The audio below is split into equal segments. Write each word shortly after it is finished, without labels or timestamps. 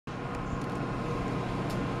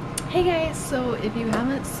Hey guys, so if you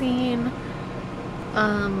haven't seen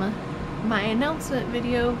my announcement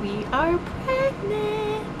video, we are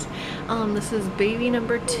pregnant. This is baby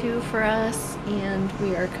number 2 for us, and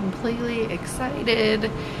we are completely excited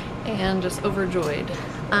and just overjoyed.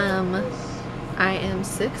 I am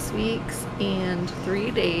 6 weeks and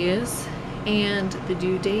 3 days, and the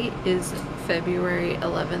due date is February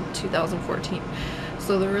 11th, 2014.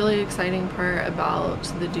 So the really exciting part about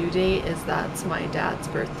the due date is that's my dad's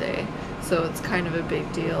birthday. So it's kind of a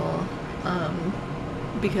big deal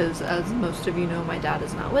because, as most of you know, my dad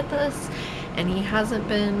is not with us, and he hasn't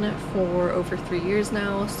been for over 3 years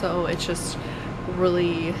now. So it's just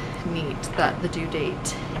really neat that the due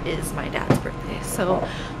date is my dad's birthday. So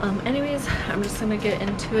anyways, I'm just gonna get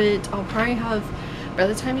into it. I'll probably have, by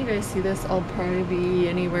the time you guys see this, I'll probably be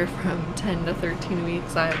anywhere from 10 to 13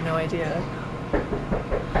 weeks. I have no idea.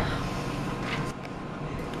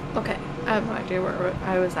 Okay, I have no idea where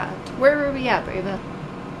I was at. Where were we at, Brava?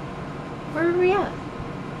 Where were we at?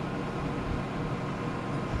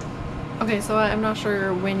 Okay, so I'm not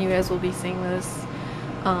sure when you guys will be seeing this.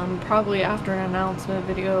 Probably after an announcement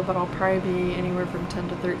video, but I'll probably be anywhere from 10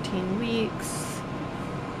 to 13 weeks.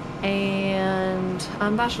 And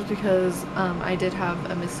that's just because I did have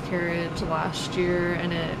a miscarriage last year,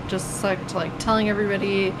 and it just sucked, like, telling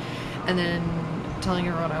everybody and then telling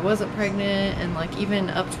everyone I wasn't pregnant, and like even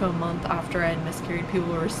up to a month after I had miscarried,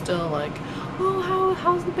 people were still like, oh,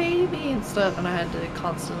 how's the baby and stuff, and I had to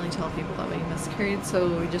constantly tell people that we miscarried. So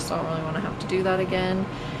we just don't really want to have to do that again.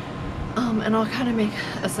 And I'll kind of make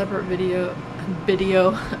a separate video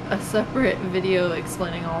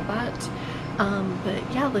explaining all that.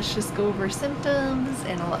 But yeah, let's just go over symptoms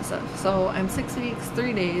and all that stuff. So I'm 6 weeks,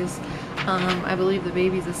 3 days. I believe the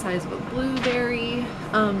baby's the size of a blueberry.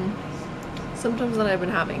 Symptoms that I've been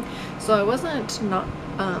having. So I wasn't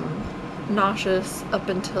nauseous up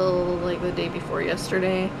until like the day before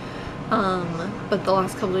yesterday. But the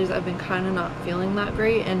last couple days I've been kind of not feeling that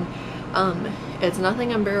great, and it's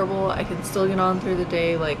nothing unbearable. I can still get on through the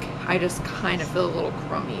day. Like, I just kind of feel a little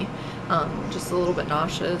crummy, just a little bit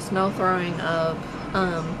nauseous, no throwing up.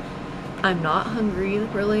 I'm not hungry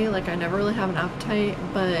really, like I never really have an appetite,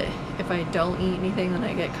 but if I don't eat anything then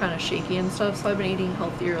I get kind of shaky and stuff. So I've been eating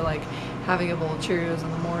healthier, like having a bowl of Cheerios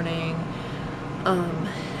in the morning,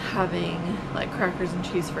 having like crackers and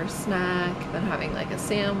cheese for a snack, then having like a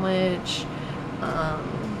sandwich,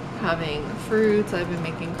 having fruits. I've been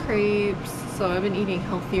making crepes. So I've been eating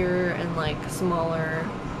healthier and like smaller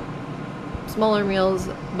meals,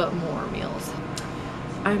 but more meals.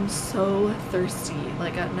 I'm so thirsty.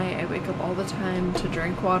 Like at night I wake up all the time to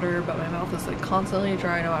drink water, but my mouth is like constantly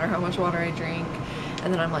dry no matter how much water I drink.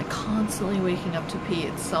 And then I'm like constantly waking up to pee.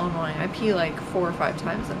 It's so annoying. I pee like 4 or 5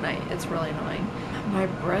 times a night. It's really annoying. My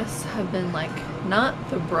breasts have been like, not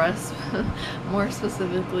the breast, more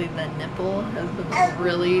specifically the nipple has been like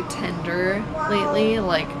really tender lately.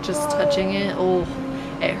 Like just touching it, oh,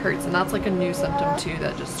 it hurts. And that's like a new symptom too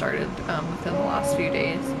that just started within the last few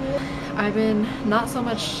days. I've been, not so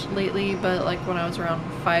much lately, but like when I was around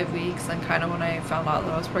 5 weeks and kind of when I found out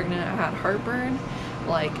that I was pregnant, I had heartburn.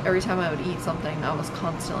 Like every time I would eat something, I was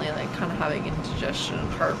constantly like kind of having indigestion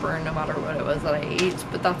and heartburn no matter what it was that I ate,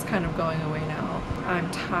 but that's kind of going away now. I'm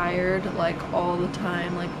tired like all the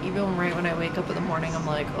time. Like even right when I wake up in the morning, I'm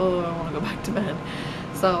like, oh, I want to go back to bed.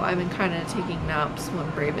 So I've been kind of taking naps when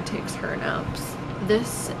Brava takes her naps.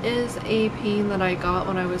 This is a pain that I got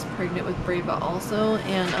when I was pregnant with Brava also,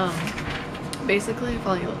 and basically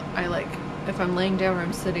if I'm laying down or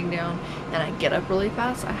I'm sitting down and I get up really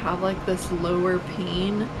fast, I have like this lower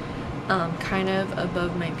pain kind of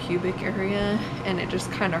above my pubic area, and it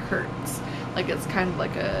just kind of hurts. Like it's kind of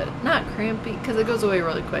like a, not crampy, because it goes away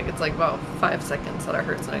really quick. It's like about 5 seconds that it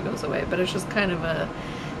hurts and it goes away, but it's just kind of a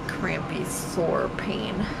crampy sore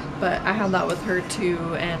pain. But I had that with her too,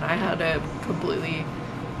 and I had a completely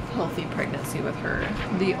healthy pregnancy with her.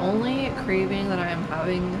 The only craving that I'm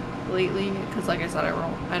having lately, because like I said,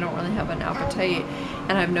 I don't really have an appetite,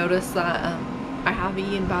 and I've noticed that I have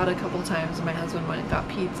eaten bad a couple times. My husband went and got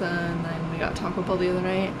pizza, and then we got Taco Bell the other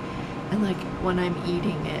night, and like when I'm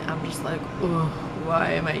eating it, I'm just like, oh,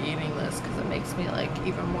 why am I eating this? Because it makes me like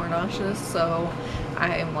even more nauseous. So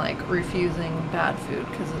I'm like refusing bad food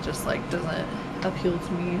because it just like doesn't appeal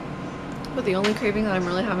to me. But the only craving that I'm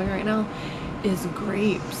really having right now is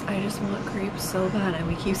grapes. I just want grapes so bad, and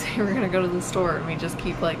we keep saying we're gonna go to the store and we just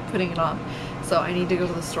keep like putting it off. So I need to go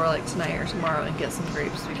to the store like tonight or tomorrow and get some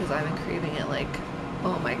grapes because I've been craving it like,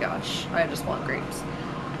 oh my gosh, I just want grapes.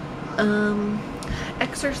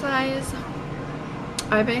 Exercise.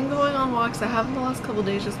 I've been going on walks. I haven't the last couple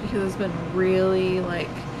days just because it's been really like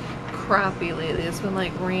crappy lately. It's been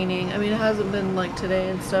like raining. I mean, it hasn't been like today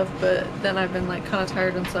and stuff, but then I've been like kind of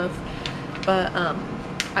tired and stuff. But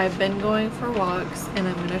I've been going for walks, and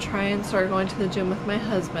I'm gonna try and start going to the gym with my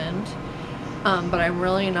husband. But I'm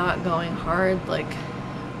really not going hard. Like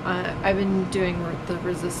I've been doing the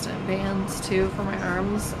resistant bands too for my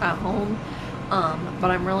arms at home.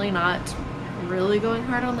 But I'm really not going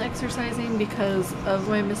hard on the exercising because of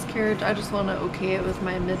my miscarriage. I just want to okay it with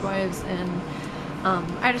my midwives, and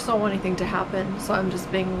I just don't want anything to happen, so I'm just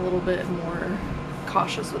being a little bit more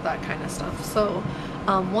cautious with that kind of stuff. So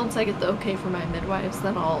once I get the okay from my midwives,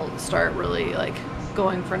 then I'll start really like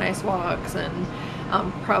going for nice walks and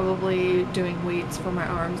probably doing weights for my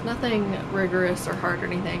arms. Nothing rigorous or hard or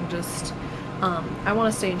anything, just I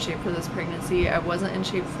want to stay in shape for this pregnancy. I wasn't in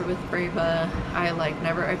shape with Brava. I like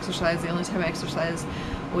never exercised. The only time I exercised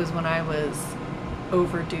was when I was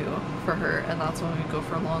overdue for her, and that's when we go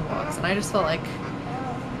for long walks. And I just felt like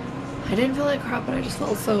I didn't feel like crap, but I just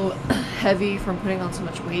felt so heavy from putting on so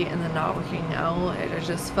much weight and then not working out.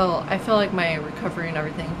 I felt like my recovery and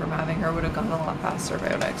everything from having her would have gone a lot faster if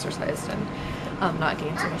I would have exercised and not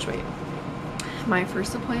gained so much weight. My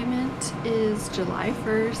first appointment is July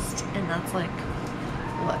 1st, and that's like,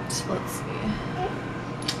 what? Let's see.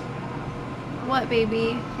 What,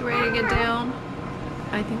 baby? You ready to get down?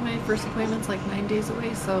 I think my first appointment's like 9 days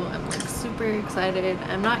away, so I'm like super excited.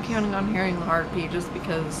 I'm not counting on hearing the heartbeat just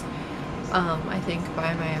because I think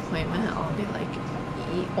by my appointment I'll be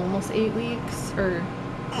like almost 8 weeks, or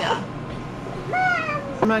yeah.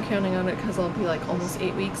 I'm not counting on it because I'll be like almost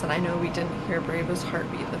 8 weeks, and I know we didn't hear Brava's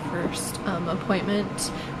heartbeat the first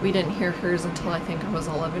appointment. We didn't hear hers until I think I was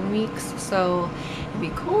 11 weeks, so it'd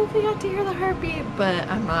be cool if we got to hear the heartbeat, but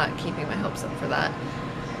I'm not keeping my hopes up for that.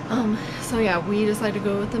 So yeah, we decided to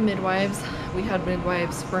go with the midwives. We had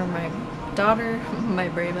midwives for my daughter, my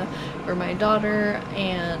Brava, for my daughter,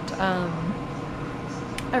 and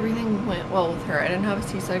everything went well with her. I didn't have a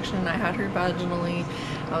C-section. I had her vaginally.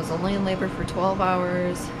 I was only in labor for 12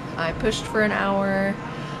 hours. I pushed for an hour.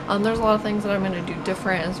 There's a lot of things that I'm going to do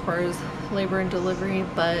different as far as labor and delivery,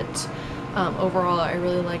 but overall I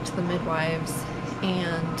really liked the midwives,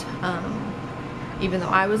 and even though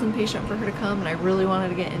I was impatient for her to come and I really wanted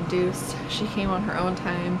to get induced, she came on her own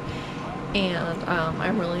time, and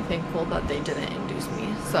I'm really thankful that they didn't induce me.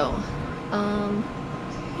 So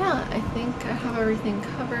yeah, I think I have everything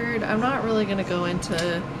covered. I'm not really going to go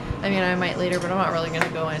into, I mean I might later, but I'm not really going to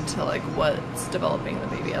go into like what's developing the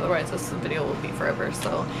baby, otherwise this video will be forever.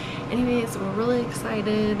 So anyways, we're really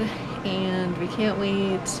excited and we can't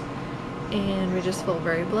wait, and we just feel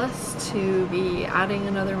very blessed to be adding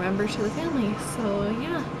another member to the family. So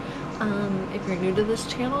yeah, if you're new to this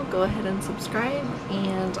channel, go ahead and subscribe,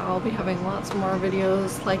 and I'll be having lots more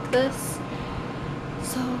videos like this.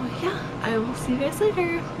 So yeah, I will see you guys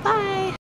later. Bye!